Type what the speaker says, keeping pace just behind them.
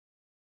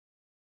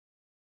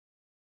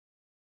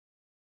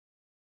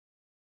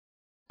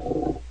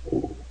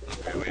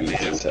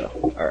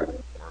Alright.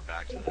 We're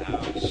back to the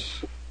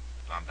house.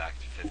 I'm back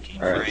to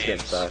 15 Alright, let's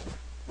get frames. inside.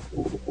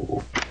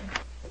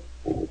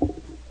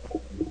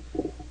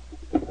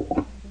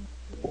 And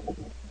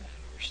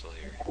we're still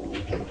here.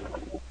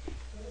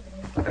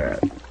 Alright.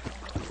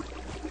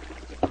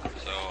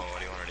 So, what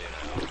do you want to do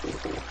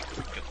now?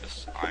 Get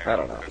this iron I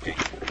don't know. cooking?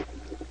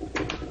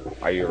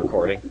 Are you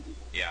recording?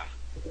 Yeah.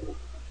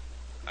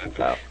 I've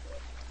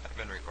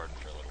been recording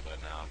for a little bit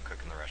now. I'm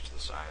cooking the rest of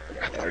this iron.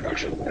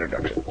 Introduction.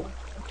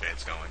 Okay,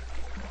 it's going.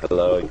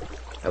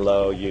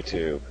 Hello,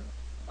 YouTube.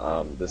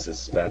 This is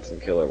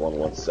spatankiller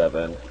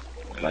 117.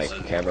 My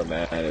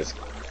cameraman is...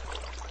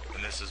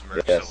 And this is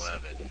Mercs Yes.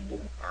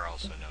 11, or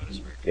also known as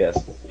Mercs.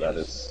 Yes, that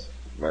is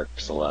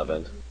Mercs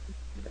 11.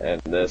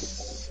 And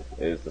this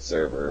is the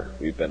server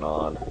we've been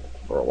on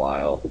for a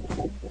while.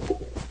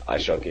 I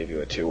shall give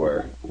you a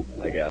tour,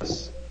 I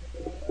guess.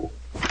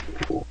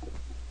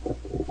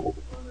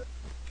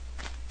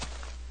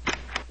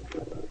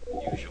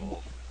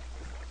 Usual.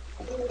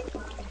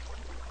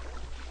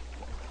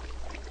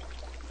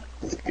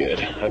 It's good.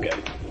 Okay.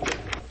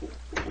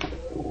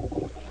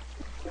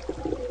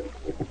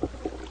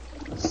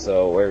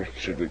 So where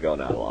should we go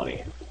now,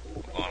 Lonnie?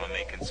 Well, I'm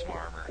making some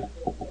armor.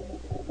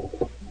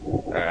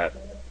 Alright.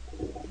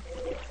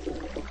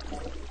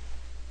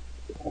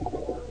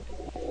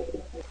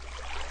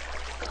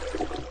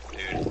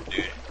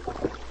 Dude.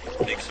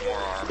 Make some more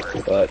armor.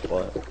 What?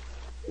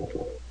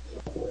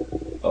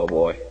 Oh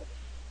boy.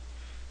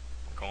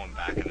 Going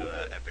back into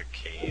that epic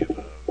cave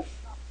of...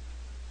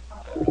 I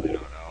really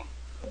don't know.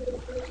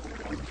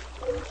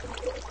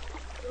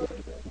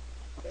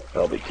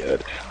 That'll be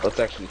good. Let's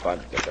actually find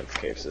a defense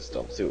cave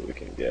system, see what we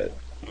can get.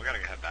 We gotta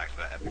head back to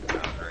that epic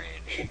mountain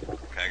range.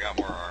 Okay, I got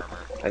more armor.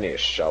 I need a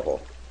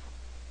shovel.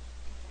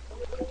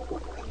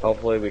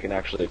 Hopefully we can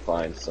actually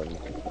find some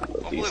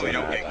Hopefully decent we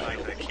don't get ag.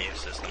 claimed by the cave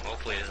system.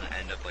 Hopefully it doesn't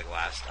end up like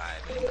last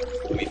time.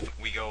 And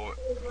we go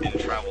and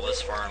travel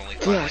this far and only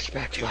find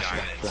like 2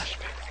 diamonds.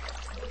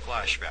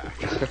 Flashback.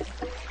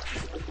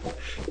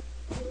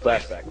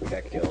 Flashback, we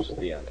got killed at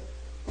the end.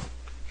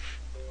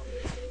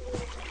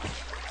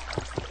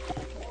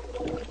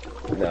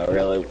 No,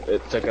 really,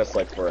 it took us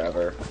like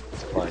forever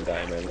to find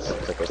diamonds.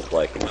 It took us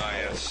like... Oh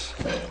yes.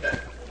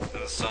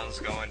 The sun's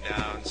going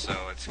down, so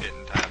it's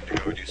getting time to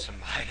go do some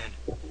mining.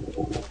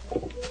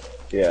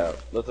 Yeah,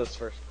 let us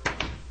first...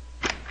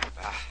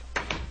 Ah,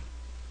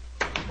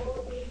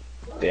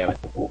 Damn it.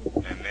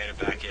 and made it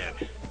back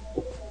in.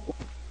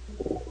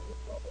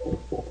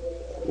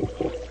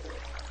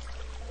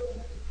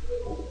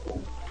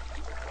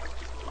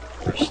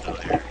 We're still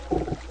here.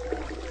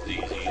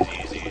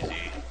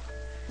 Easy.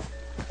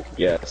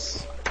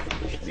 Yes.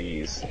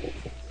 These.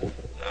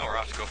 Now we're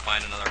off to go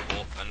find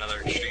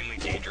another extremely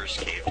dangerous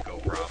cave to go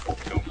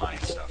mine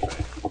stuff in.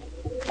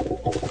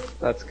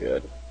 That's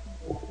good.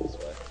 This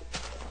way.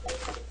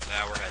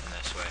 Now we're heading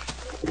this way.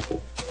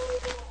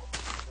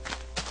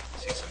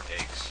 See some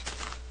pigs.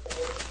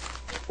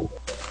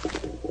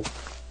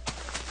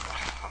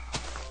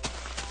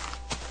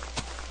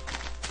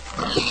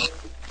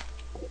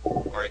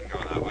 Or you can go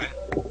that way.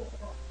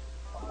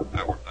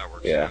 That works.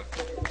 Yeah. Too.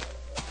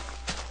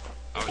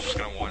 I was just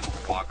gonna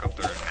walk up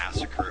there and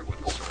massacre it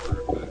with a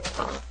sword, but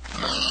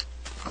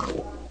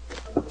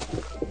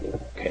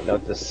Okay,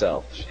 note to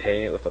self.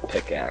 Hitting it with a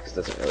pickaxe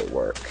doesn't really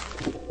work.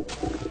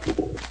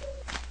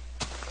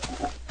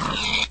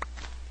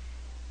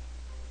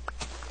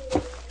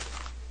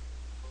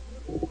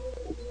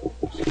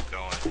 let's keep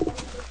going.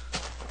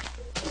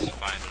 Let's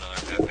find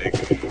another epic.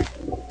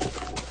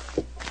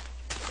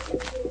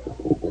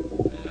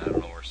 And I don't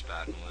know where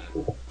Spatten went,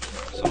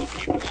 so I'll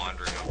keep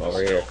wandering up Over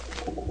this here. hill.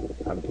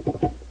 I'm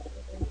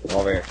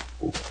over here.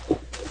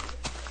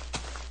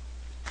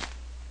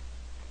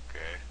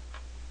 Okay.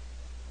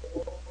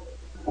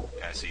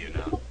 Yeah, I see you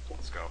now.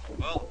 Let's go.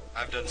 Well,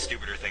 I've done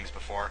stupider things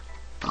before.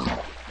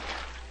 Oh.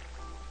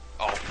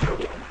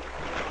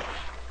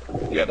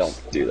 Yeah, Oops.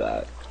 don't do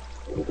that.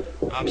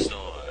 I'm still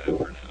alive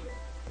for now.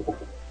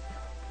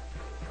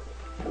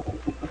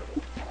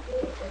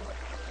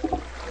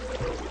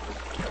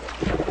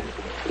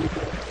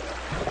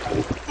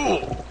 Ooh!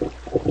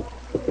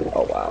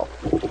 Oh wow.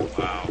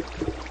 Wow.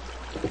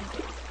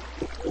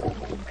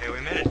 Okay, we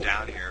made it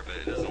down here, but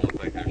it doesn't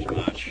look like there's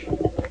much.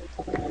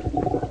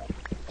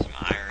 Some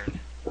iron.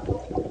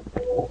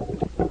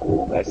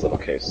 Nice little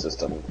cave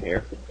system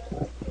here.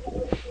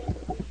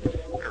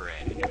 We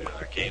ran into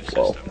another cave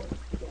Whoa. system.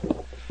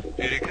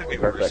 Dude, it could be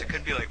worse. Perfect. It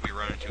could be like we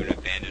run into an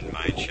abandoned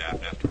mine shaft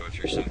and have to go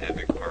through some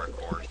epic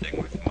parkour thing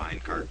with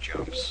minecart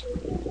jumps.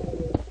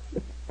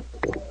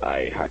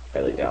 I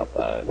highly doubt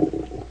that.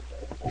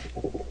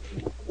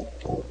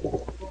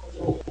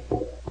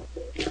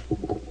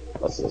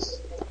 What's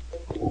this?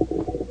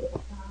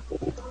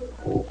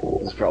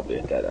 This is probably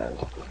a dead end.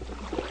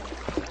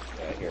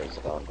 Yeah, here's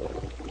a zombie.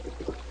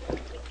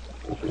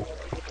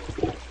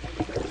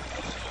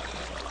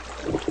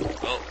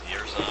 Well,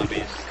 you're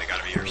zombies. They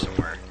gotta be here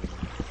somewhere.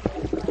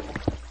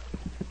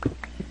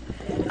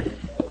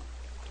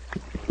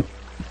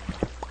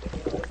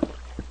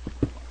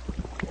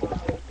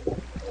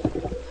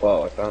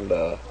 Oh, I found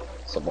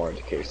some more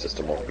indicator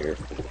system over here.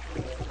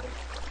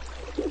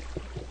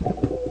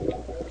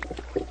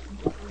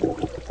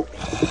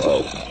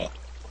 Oh.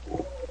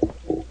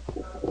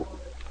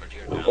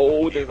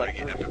 Oh, there's like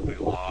get epically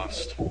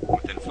lost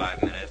within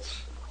 5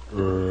 minutes.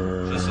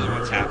 This is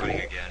what's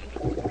happening again.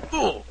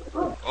 Oh,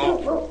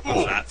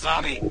 what's that?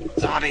 Zombie!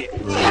 Zombie!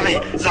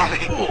 Zombie! Zombie!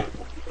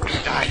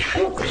 Die!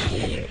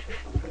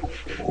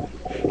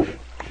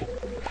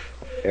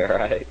 You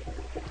alright?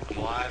 I'm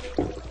alive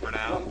for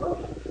now.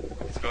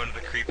 Let's go into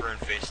the creeper and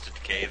face the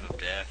cave of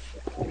death.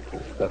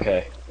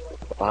 Okay.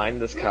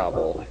 Behind this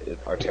cobble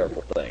are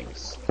terrible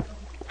things.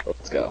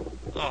 Let's go.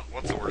 Oh,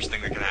 what's the worst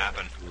thing that can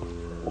happen?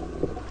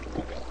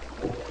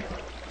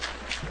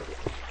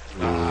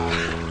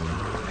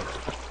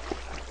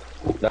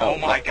 No, oh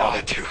my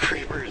god, 2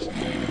 creepers!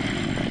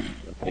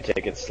 Let me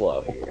take it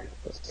slow here.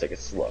 Let's take it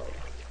slow.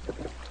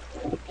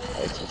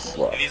 Nice and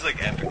slow. And he's like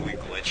epically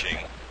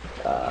glitching.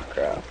 Ah,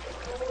 crap.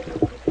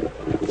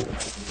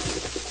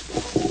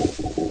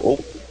 Oh.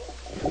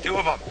 2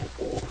 of them!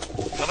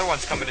 Another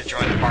one's coming to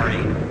join the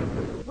party.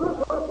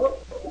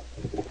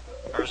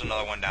 There's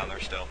another one down there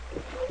still.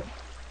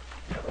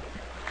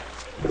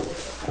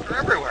 They're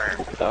everywhere!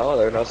 No,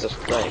 there are no such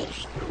thing.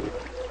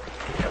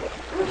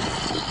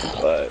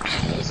 But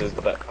this is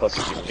the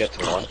closest you can get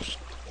to one.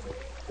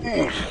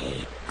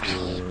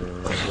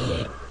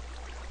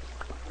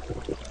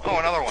 Oh,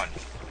 another one.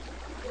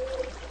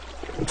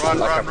 Run,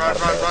 run, run, run,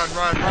 run,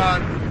 run,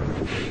 run!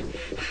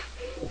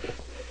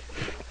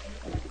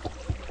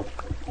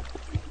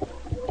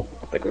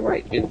 I think we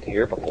might been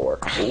here before.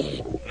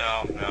 Ooh.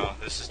 No,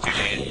 this is too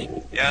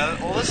dangerous. Yeah,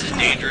 well, this is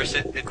dangerous.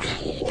 It's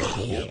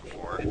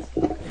before.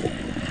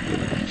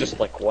 Just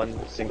like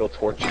one single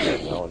torch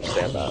unit, I don't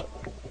understand that.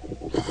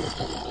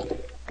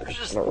 There's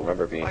just, I don't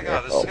remember being oh my here.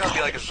 god, this is gonna be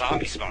like a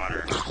zombie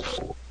spawner.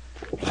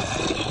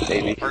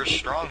 Maybe. Or a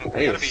stronghold. I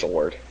need a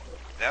sword.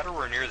 That or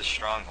we're near the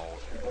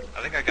stronghold.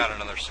 I think I got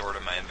another sword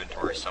in my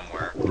inventory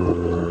somewhere.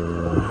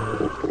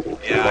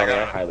 Yeah,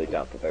 I highly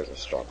doubt that there's a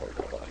stronghold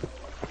nearby.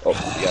 Oh,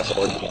 you got a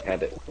sword?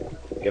 Hand it.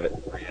 Give it.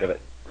 Give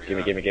it.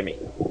 Gimme.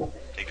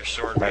 Take your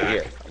sword right back.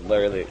 Here. I'm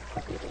literally...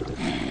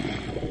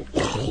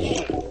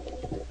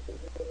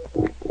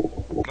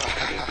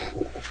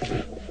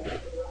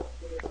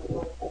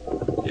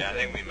 Yeah, I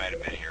think we might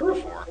have been here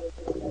before.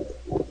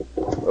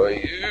 Oh,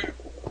 yeah.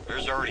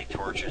 There's already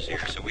torches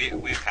here, so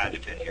we've had to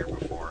have been here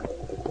before.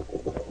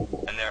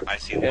 And there, I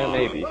see Yeah, lava.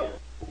 maybe.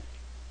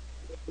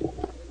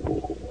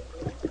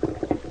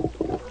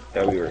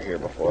 Yeah, we were here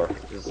before.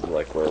 This is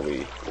like where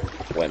we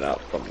went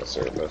up from the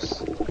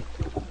surface.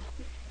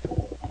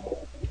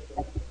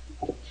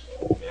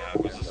 Yeah,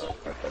 it was this.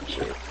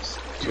 Adventures.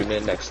 Tune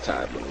in next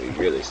time when we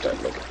really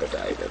start looking for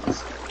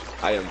diamonds.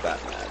 I am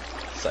Batman,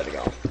 signing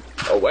off.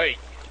 Oh, wait!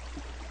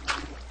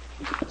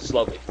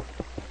 Slowly.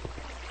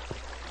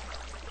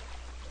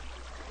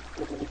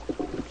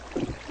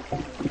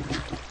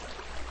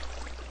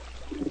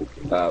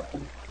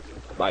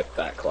 My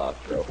fat cloth,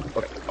 bro.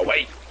 Okay. Oh,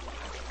 wait!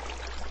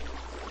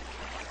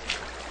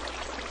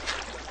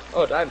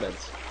 Oh,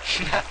 diamonds.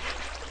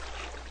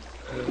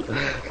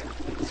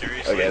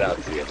 Seriously? Okay,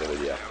 that's the end of the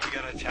video. Yeah, we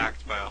got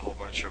attacked by a whole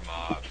bunch of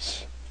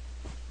mobs.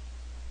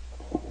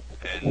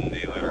 And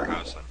they lit our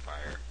house on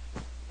fire.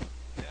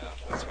 Yeah,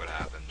 that's what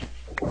happened.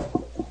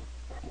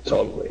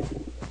 Totally.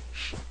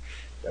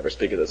 Never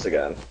speak of this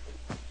again.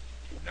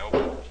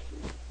 Nope.